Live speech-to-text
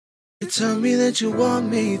You tell me that you want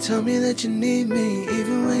me, tell me that you need me.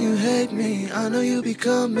 Even when you hate me, I know you'll be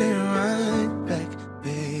coming right back,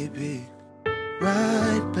 baby.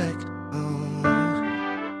 Right back home.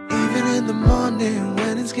 Even in the morning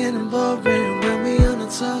when it's getting boring, when we are not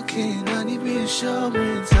talking, I need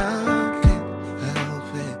reassurance. I can't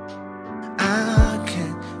help it, I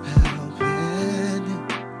can't help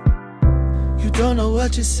it. You don't know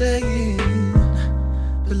what you're saying,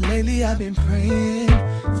 but lately I've been praying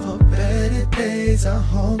for better days. I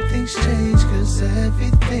hope things change, cause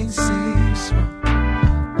everything seems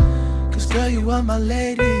wrong. Cause girl, you are my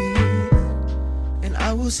lady, and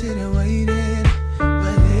I will sit and wait it.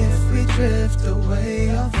 But if we drift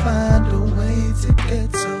away, I'll find a way to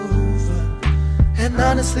get over. And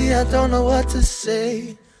honestly, I don't know what to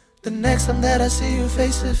say. The next time that I see you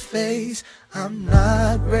face to face, I'm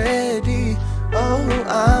not ready. Oh,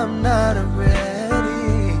 I'm not ready.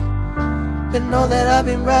 But know that I've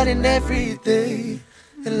been writing every day,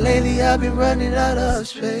 and lately I've been running out of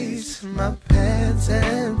space. My pen's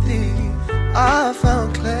empty, I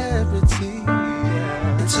found clarity.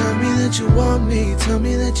 And tell me that you want me, tell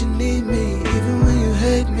me that you need me. Even when you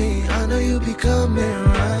hate me, I know you'll be coming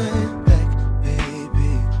right back,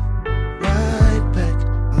 baby. Right back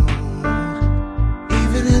home.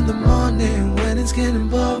 Even in the morning when it's getting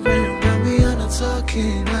boring, when we are not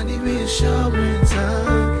talking, I need reassurance.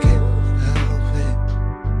 I can't help it,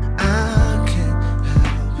 I can't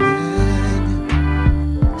help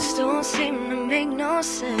it. This don't seem to make no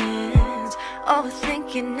sense,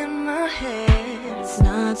 overthinking in my head. It's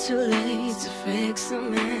not too late to fix the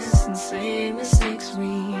mess and say mistakes we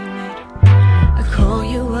made. I call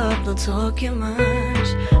you up, don't talk you much.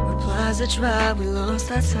 Replies I tried, we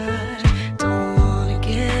lost our touch. Don't wanna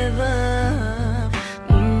give up.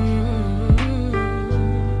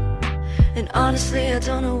 And honestly, I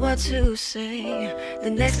don't know what to say. The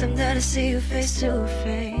next time that I see you face to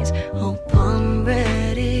face, hope I'm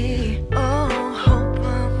ready. Oh, hope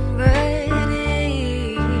I'm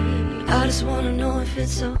ready. I just wanna know if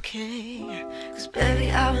it's okay, cause baby,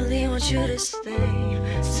 I really want you to stay.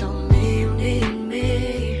 Tell me you need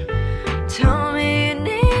me, tell me you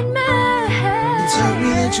need me. Tell me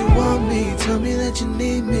that you want me, tell me that you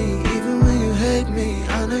need me. Even when you hate me,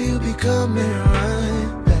 I know you'll be coming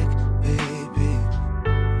right back, baby.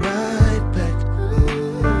 Right back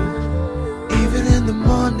home. Even in the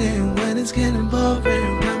morning when it's getting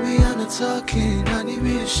boring, when we are not talking, I need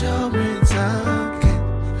reassurance.